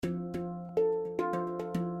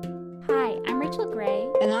Rachel Gray.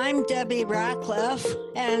 And I'm Debbie Ratcliffe,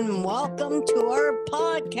 and welcome to our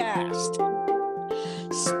podcast.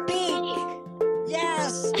 Speak!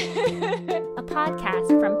 Yes! A podcast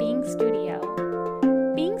from Being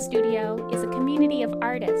Studio. Being Studio is a community of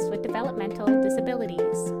artists with developmental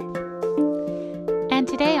disabilities. And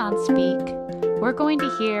today on Speak, we're going to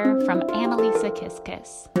hear from Analisa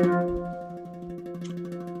Kiskis.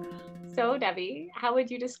 So, Debbie, how would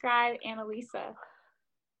you describe Analisa?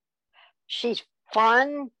 She's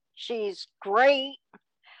fun. She's great.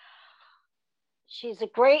 She's a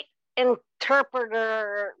great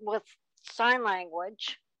interpreter with sign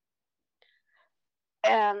language.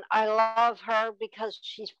 And I love her because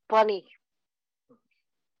she's funny.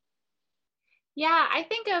 Yeah, I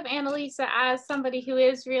think of Analisa as somebody who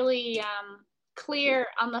is really clear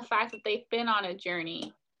on the fact that they've been on a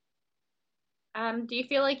journey. Do you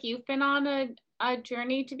feel like you've been on a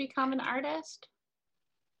journey to become an artist?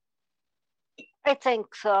 I think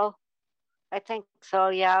so,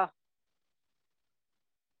 yeah.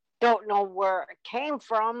 Don't know where it came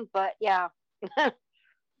from, but yeah.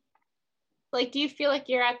 Like, do you feel like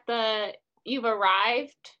you've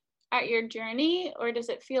arrived at your journey, or does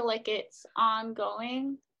it feel like it's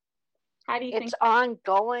ongoing? How do you think? It's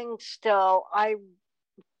ongoing still.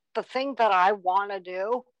 The thing that I want to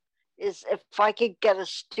do is if I could get a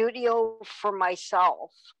studio for myself,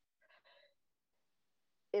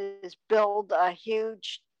 is build a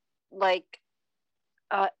huge,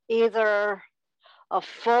 either a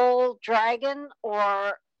full dragon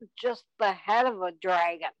or just the head of a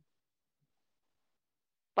dragon,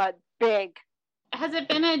 but big. Has it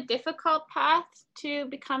been a difficult path to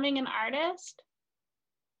becoming an artist?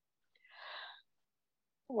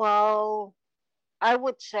 Well, I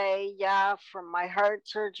would say, yeah, from my heart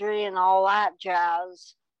surgery and all that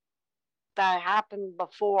jazz that happened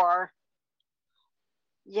before.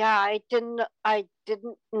 Yeah, I didn't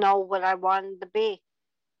know what I wanted to be.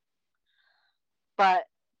 But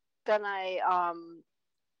then I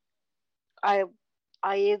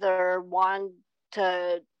either wanted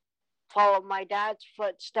to follow my dad's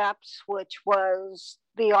footsteps, which was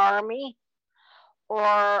the army,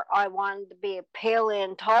 or I wanted to be a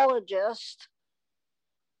paleontologist.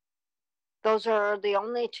 Those are the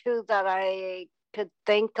only two that I could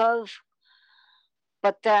think of.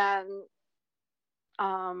 But then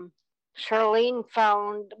Charlene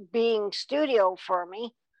found Being Studio for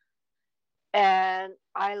me, and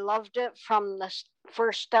I loved it from the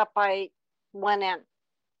first step I went in.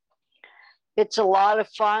 It's a lot of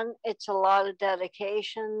fun. It's a lot of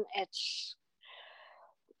dedication. It's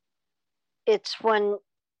when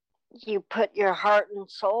you put your heart and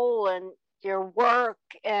soul in your work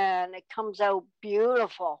and it comes out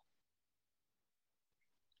beautiful.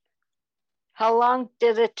 How long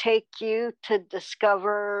did it take you to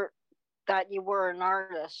discover that you were an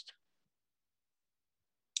artist?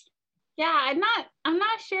 Yeah, I'm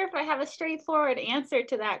not sure if I have a straightforward answer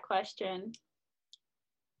to that question.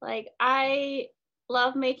 Like, I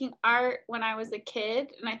love making art when I was a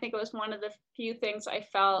kid, and I think it was one of the few things I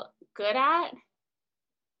felt good at.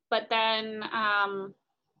 But then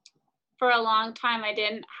for a long time, I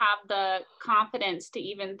didn't have the confidence to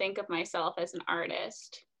even think of myself as an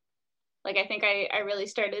artist. Like, I think I really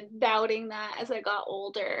started doubting that as I got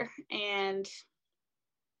older. And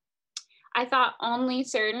I thought only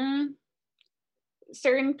certain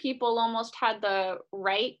people almost had the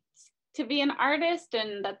right to be an artist,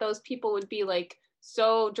 and that those people would be like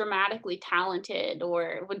so dramatically talented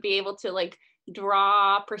or would be able to like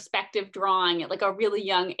draw perspective drawing at like a really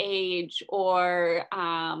young age, or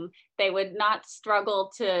they would not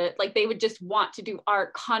struggle to, like, they would just want to do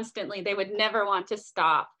art constantly. They would never want to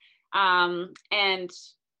stop. And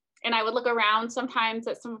I would look around sometimes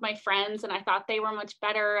at some of my friends and I thought they were much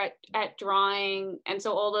better at drawing. And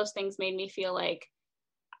so all those things made me feel like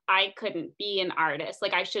I couldn't be an artist.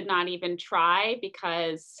 Like, I should not even try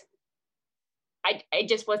because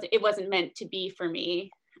it wasn't meant to be for me.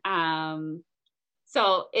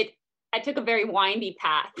 So I took a very windy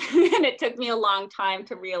path and it took me a long time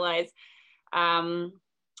to realize,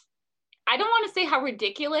 I don't want to say how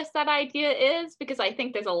ridiculous that idea is, because I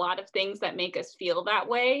think there's a lot of things that make us feel that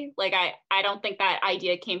way. Like, I don't think that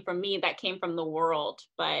idea came from me, that came from the world,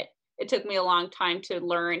 but it took me a long time to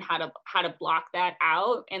learn how to block that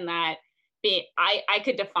out, and that I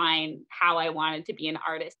could define how I wanted to be an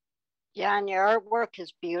artist. Yeah, and your artwork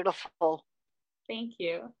is beautiful. Thank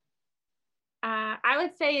you. I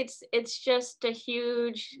would say it's just a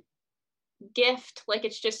huge gift. Like,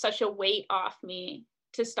 it's just such a weight off me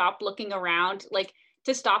to stop looking around, like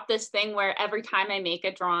to stop this thing where every time I make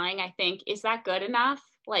a drawing, I think, is that good enough?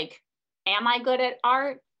 Like, am I good at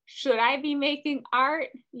art? should I be making art?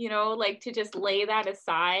 You know, like to just lay that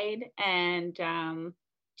aside and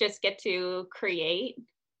just get to create.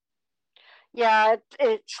 Yeah,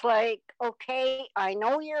 it's like, okay, I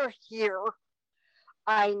know you're here.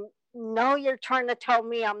 I know you're trying to tell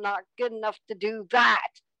me I'm not good enough to do that,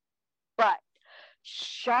 but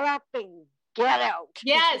shut up and get out.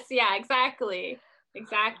 Yes, yeah, exactly.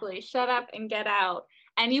 Exactly. Shut up and get out.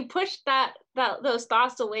 And you push those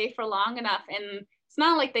thoughts away for long enough, and it's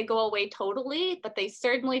not like they go away totally, but they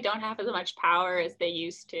certainly don't have as much power as they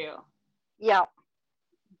used to. Yeah.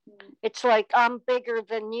 It's like, I'm bigger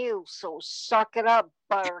than you, so suck it up,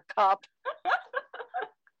 buttercup.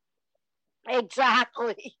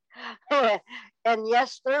 Exactly. And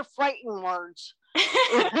yes, they're fighting words.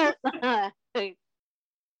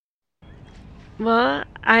 Well,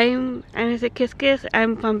 I'm Analisa Kiskis.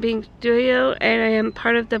 I'm from Being Studio, and I am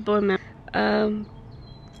part of the board member. I'm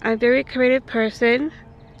a very creative person.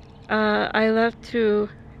 I love to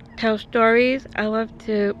tell stories. I love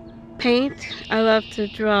to paint. I love to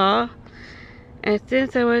draw. And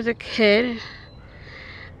since I was a kid,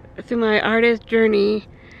 through my artist journey,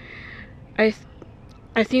 I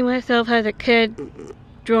see myself as a kid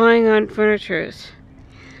drawing on furnitures.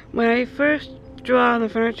 When I first draw on the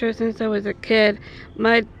furniture since I was a kid,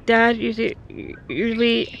 my dad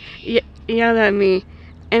usually yelled at me,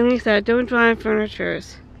 "Analisa, don't draw on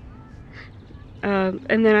furnitures."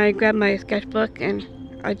 And then I grab my sketchbook and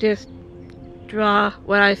I just draw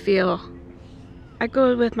what I feel. I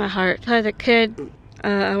go with my heart. As a kid,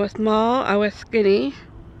 I was small, I was skinny.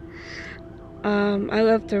 I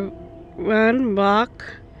loved to run, walk,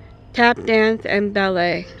 tap dance, and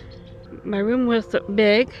ballet. My room was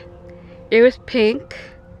big. It was pink.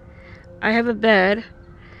 I have a bed.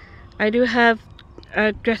 I do have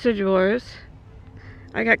dresser drawers.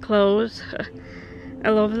 I got clothes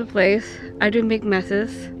all over the place. I do make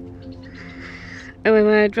messes. And when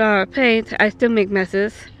I draw or paint, I still make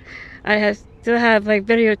messes. Still have like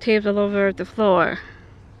videotapes all over the floor.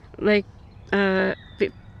 Like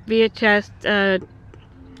VHS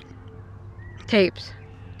tapes.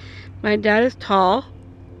 My dad is tall.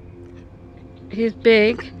 He's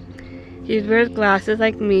big. He wears glasses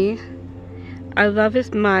like me. I love his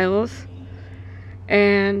smiles.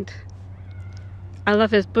 And I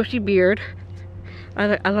love his bushy beard.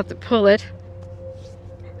 I love to pull it.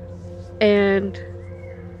 And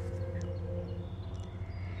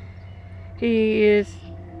he is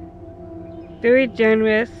very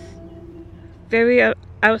generous, very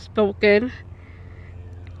outspoken,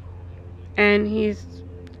 and he's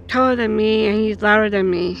taller than me and he's louder than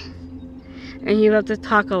me. And he loves to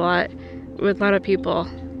talk a lot with a lot of people.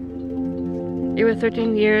 It was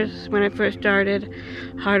 13 years when I first started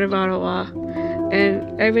Heart of Ottawa.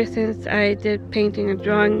 And ever since I did painting and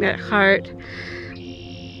drawing that heart,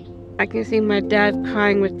 I can see my dad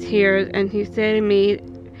crying with tears, and he said to me,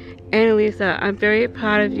 "Analisa, I'm very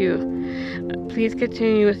proud of you. Please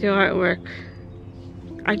continue with your artwork."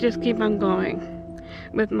 I just keep on going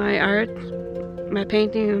with my art, my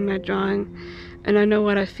painting and my drawing, and I know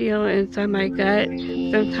what I feel inside my gut,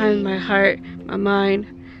 sometimes my heart, my mind,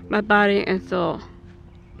 my body and soul.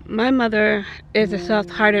 My mother is a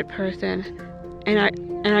soft-hearted person, and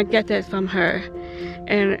I get this from her.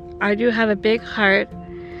 And I do have a big heart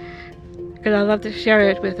because I love to share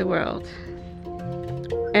it with the world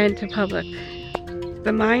and to public.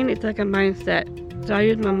 The mind is like a mindset, so I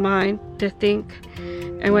use my mind to think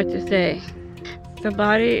and what to say. The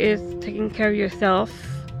body is taking care of yourself.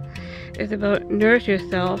 It's about nourish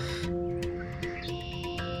yourself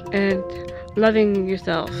and loving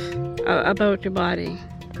yourself about your body.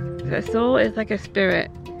 The soul is like a spirit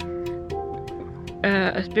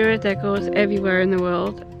that goes everywhere in the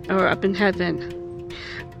world or up in heaven.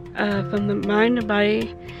 From the mind, the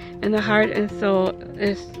body, and the heart and soul,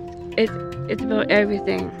 it's about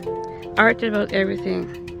everything. Art is about everything.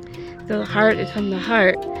 So the heart is from the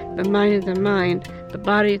heart, the mind is the mind, the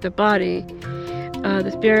body is the body.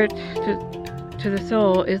 The spirit to the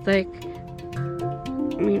soul is like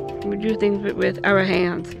we do things with our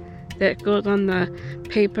hands that goes on the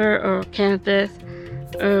paper or canvas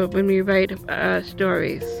when we write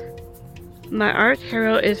stories. My art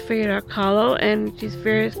hero is Frida Kahlo, and she's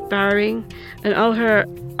very inspiring, and all her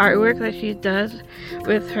artwork that she does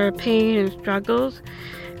with her pain and struggles,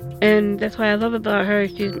 and that's what I love about her.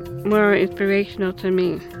 She's more inspirational to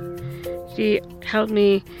me. She helped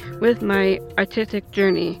me with my artistic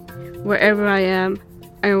journey, wherever I am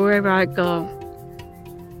and wherever I go.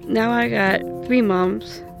 Now I got 3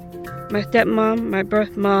 moms, my stepmom, my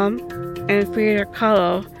birth mom, and Frida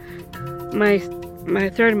Kahlo, my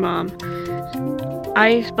third mom. I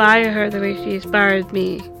inspire her the way she inspires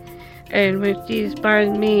me. And when she inspires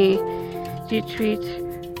me, she treats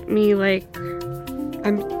me like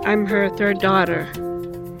I'm her third daughter.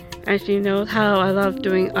 And she knows how I love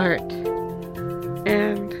doing art.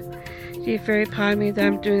 And she's very proud of me that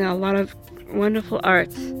I'm doing a lot of wonderful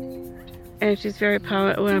arts. And she's very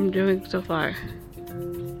proud of what I'm doing so far.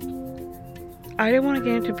 I don't want to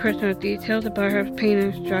get into personal details about her pain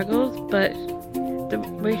and struggles, but the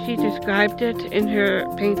way she described it in her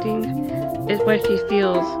painting is what she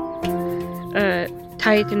feels.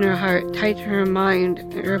 Tight in her heart, tight in her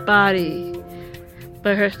mind, her body.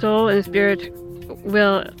 But her soul and spirit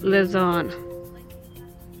will lives on.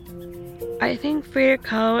 I think Frida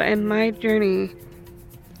Kahlo and my journey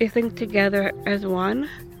is linked together as one,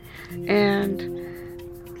 and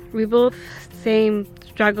we both same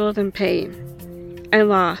struggles and pain and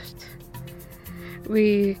lost.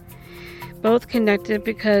 We both connected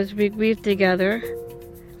because we grieved together.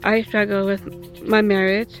 I struggle with my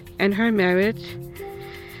marriage and her marriage,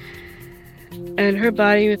 and her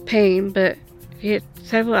body with pain, but she had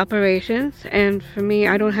several operations, and for me,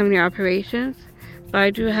 I don't have any operations, but I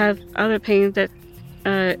do have other pains that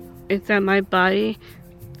inside my body,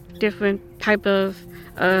 different type of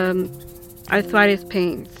arthritis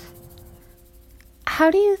pains. How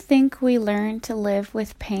do you think we learn to live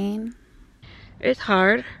with pain? It's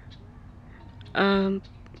hard.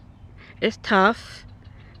 It's tough.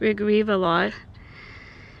 We grieve a lot.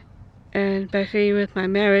 And especially with my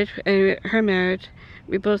marriage and her marriage,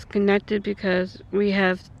 we both connected because we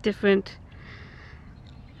have different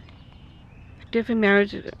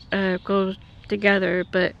marriages go together,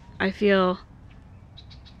 but I feel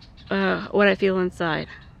what I feel inside.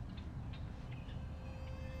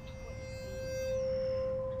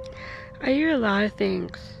 I hear a lot of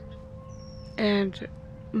things, and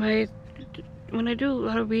when I do a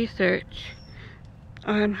lot of research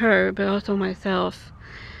on her, but also myself,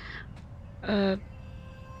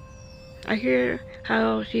 I hear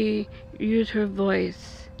how she used her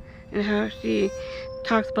voice and how she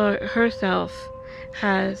talks about herself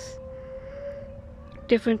has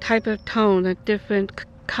different type of tone and different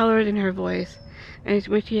colors in her voice, and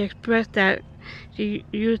when she expressed that, she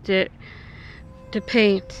used it to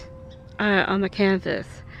paint on the canvas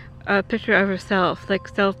a picture of herself, like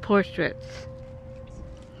self-portraits.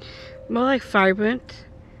 More like vibrant,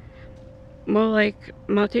 more like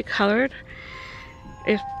multicolored.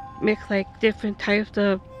 It makes like different types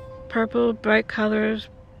of purple, bright colors,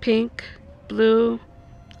 pink, blue,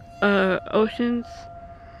 oceans,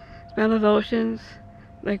 smell of oceans,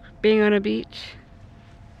 like being on a beach.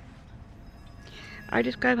 I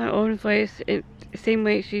describe my own voice in the same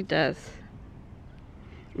way she does,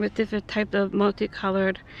 with different types of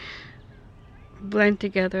multicolored blend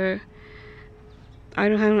together. I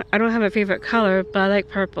don't have a favorite color, but I like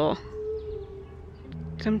purple.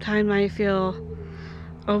 Sometimes I feel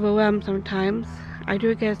overwhelmed. Sometimes I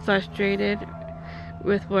do get frustrated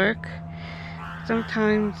with work.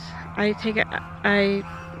 Sometimes I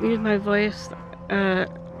use my voice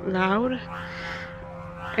loud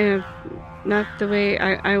and not the way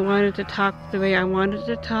I wanted to talk, the way I wanted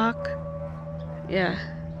to talk. Yeah.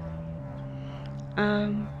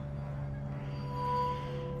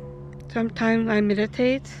 Sometimes I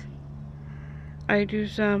meditate. I do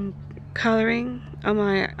some coloring on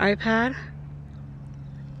my iPad,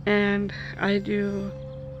 and I do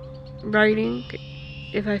writing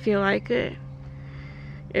if I feel like it.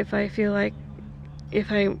 If I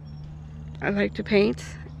like to paint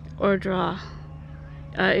or draw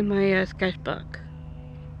in my sketchbook.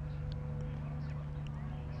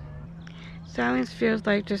 Silence feels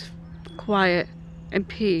like just quiet and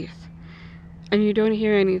peace, and you don't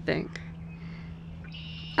hear anything.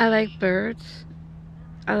 I like birds.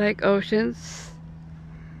 I like oceans.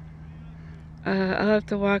 I love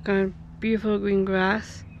to walk on beautiful green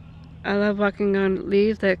grass. I love walking on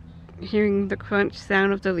leaves, hearing the crunch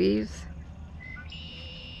sound of the leaves.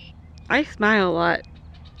 I smile a lot,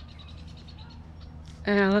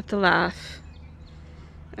 and I love to laugh.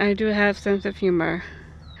 I do have a sense of humor.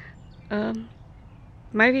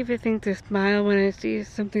 My favorite thing to smile when I see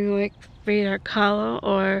something like Frida Kahlo,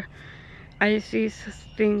 or I see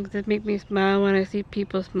things that make me smile when I see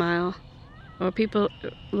people smile, or people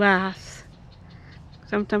laugh,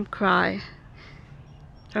 sometimes cry.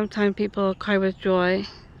 Sometimes people cry with joy.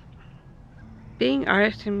 Being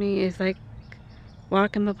artist to me is like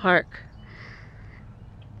walk in the park.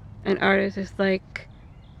 An artist is like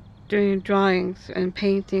doing drawings and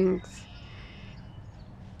paintings,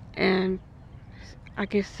 and I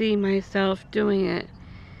can see myself doing it.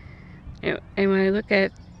 And when I look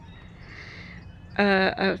at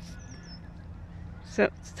a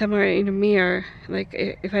somewhere in the mirror. Like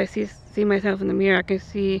if I see myself in the mirror, I can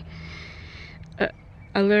see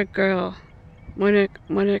a little girl want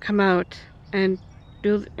to come out and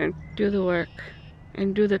do the work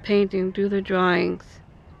and do the painting, do the drawings,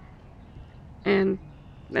 and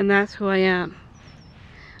that's who I am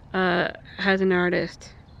as an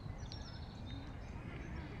artist.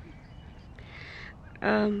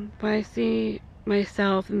 When I see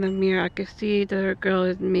myself in the mirror, I can see the little girl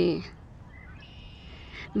is me,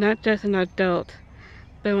 not just an adult,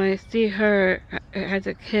 but when I see her as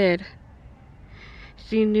a kid,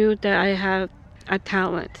 she knew that I have a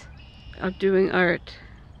talent of doing art.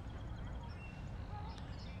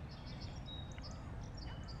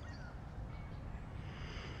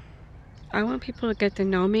 I want people to get to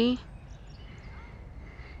know me,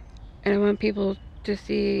 and I want people to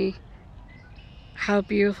see how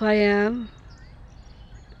beautiful I am,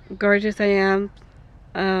 gorgeous I am,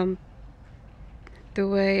 the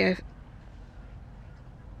way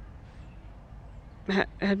I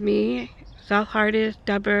had me, soft-hearted,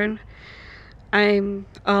 stubborn. I'm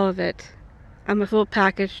all of it. I'm a full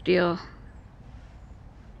package deal.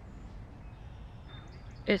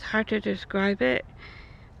 It's hard to describe it,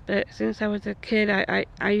 but since I was a kid, I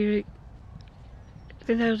usually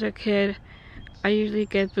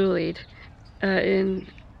get bullied in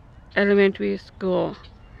elementary school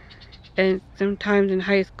and sometimes in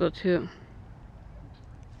high school too.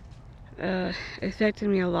 It affected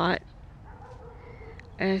me a lot.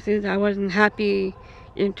 And since I wasn't happy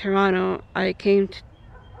in Toronto, I came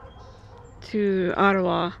to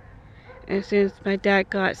Ottawa. And since my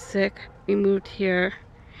dad got sick, we moved here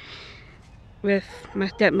with my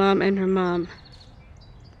stepmom and her mom.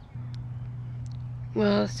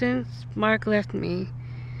 Well, since Mark left me,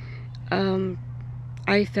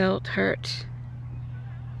 I felt hurt.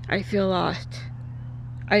 I feel lost.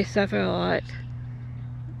 I suffer a lot.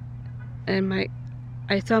 And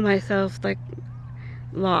I saw myself like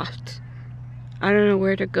lost. I don't know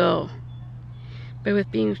where to go. But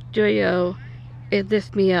with being studio, it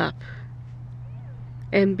lifts me up.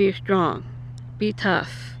 And be strong. Be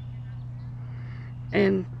tough.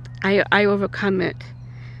 And I overcome it.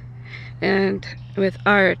 And with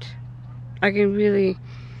art, I can really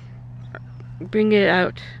bring it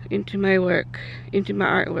out into my work, into my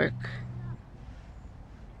artwork.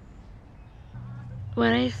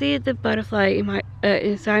 When I see the butterfly in my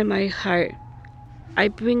inside my heart, I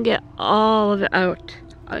bring it all of it out.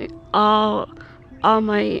 All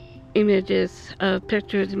my images of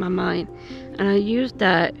pictures in my mind, and I use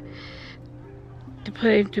that to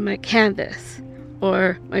put into my canvas,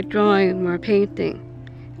 or my drawing, or painting,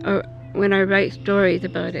 or when I write stories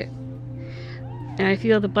about it. And I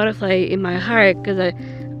feel the butterfly in my heart because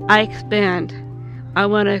I expand. I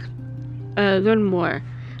want to learn more.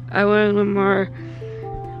 I want to learn more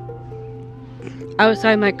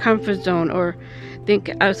outside my comfort zone, or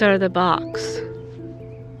think outside of the box.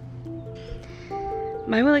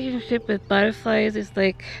 My relationship with butterflies is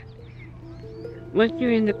like, once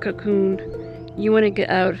you're in the cocoon, you want to get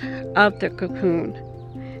out of the cocoon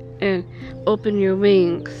and open your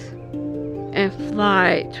wings and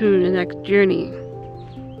fly to the next journey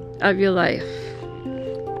of your life.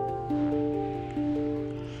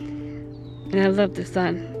 And I love the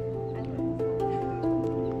sun.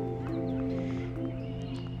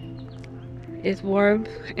 It's warm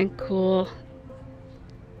and cool.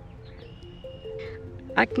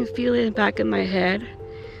 I can feel it in the back of my head.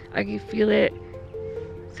 I can feel it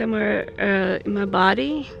somewhere in my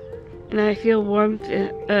body, and I feel warmth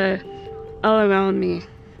all around me.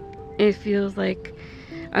 It feels like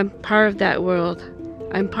I'm part of that world.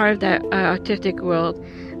 I'm part of that artistic world,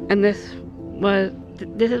 and this is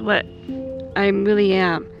what I really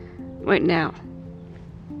am right now.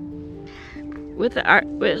 With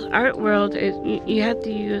art world, you have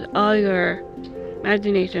to use all your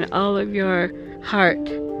imagination, all of your heart,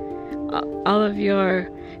 all of your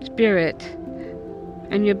spirit,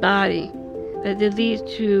 and your body, that it leads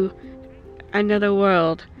to another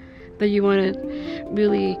world. That you want to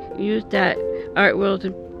really use that art world to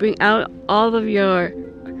bring out all of your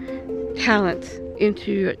talents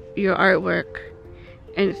into your artwork,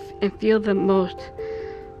 and feel the most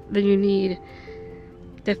that you need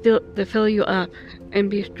to fill you up and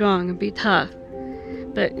be strong and be tough.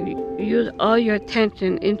 But use all your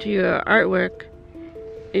attention into your artwork,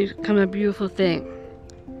 it becomes a beautiful thing.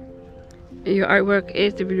 Your artwork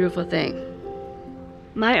is the beautiful thing.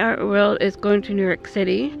 My art world is going to New York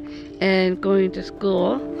City and going to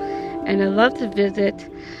school, and I love to visit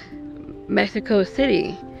Mexico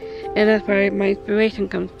City, and that's where my inspiration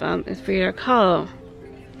comes from, is Frida Kahlo.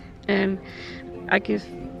 And I can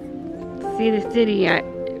see the city. I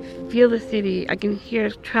feel the city. I can hear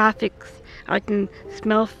traffic. I can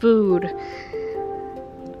smell food.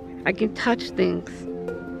 I can touch things,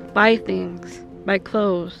 buy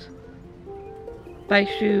clothes, buy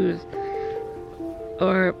shoes,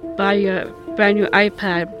 or buy a brand new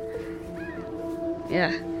iPad.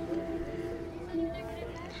 Yeah.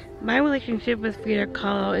 My relationship with Frida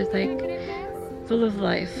Kahlo is like full of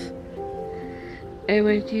life. And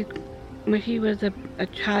when she was a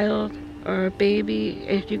child or a baby,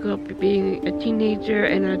 and she grew up being a teenager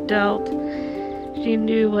and an adult, she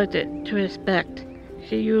knew what to expect.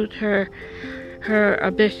 She used her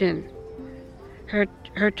ambition, her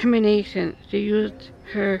determination. She used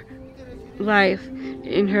her life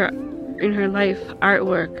in her life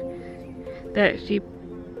artwork that she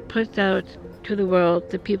puts out to the world,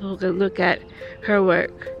 the people who can look at her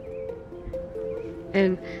work.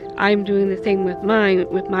 And I'm doing the same with my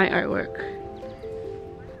artwork.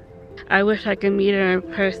 I wish I could meet her in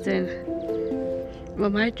person. Well,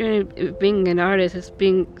 my journey of being an artist is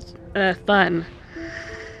being fun.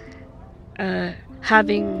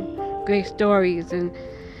 Having great stories, and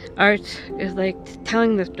art is like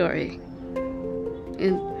telling the story.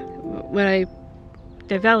 And when I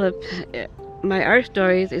develop my art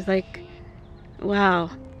stories, is like, wow,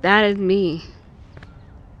 that is me.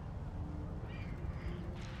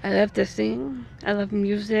 I love to sing. I love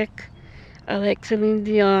music. I like Celine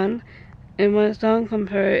Dion. And when a song from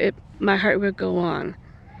her, my heart will go on.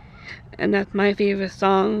 And that's my favorite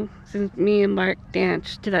song, since me and Mark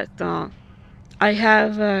danced to that song. I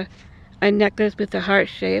have a necklace with a heart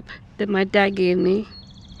shape that my dad gave me.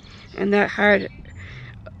 And that heart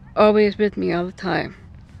always with me all the time.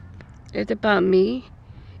 It's about me.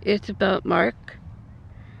 It's about Mark.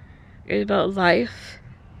 It's about life.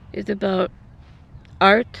 It's about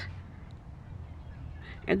art.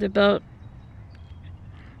 It's about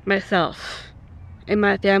myself and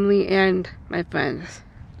my family and my friends.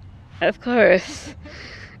 Of course.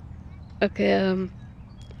 Okay,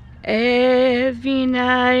 every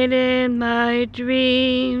night in my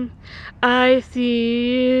dream, I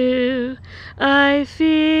see you, I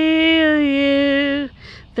feel you.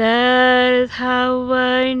 That is how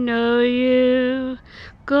I know you.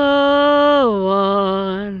 Go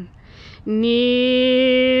on,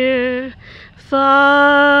 near,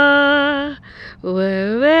 far,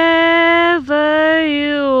 wherever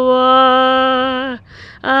you are.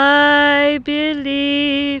 I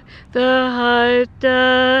believe the heart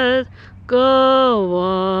does go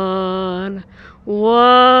on.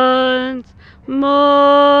 Once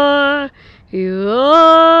more, you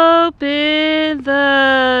open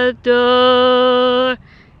the door,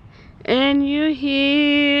 and you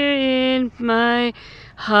hear in my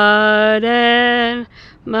heart, and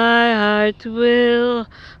my heart will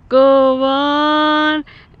go on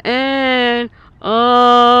and on.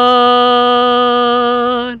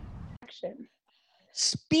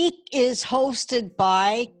 Speak is hosted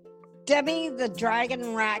by Debbie the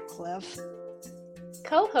Dragon Ratcliffe.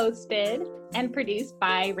 Co-hosted and produced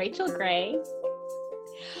by Rachel Gray.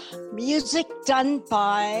 Music done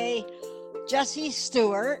by Jesse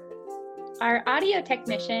Stewart. Our audio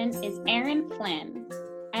technician is Aaron Flynn.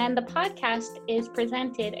 And the podcast is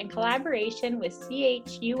presented in collaboration with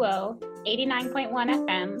CHUO 89.1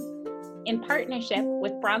 FM in partnership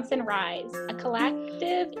with Bronson Rise, a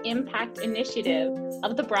collective impact initiative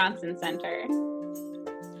of the Bronson Center.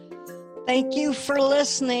 Thank you for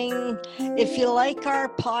listening. If you like our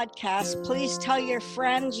podcast, please tell your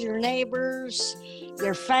friends, your neighbors,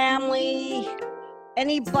 your family,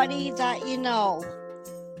 anybody that you know.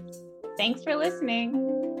 Thanks for listening.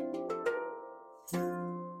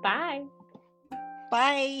 Bye.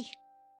 Bye.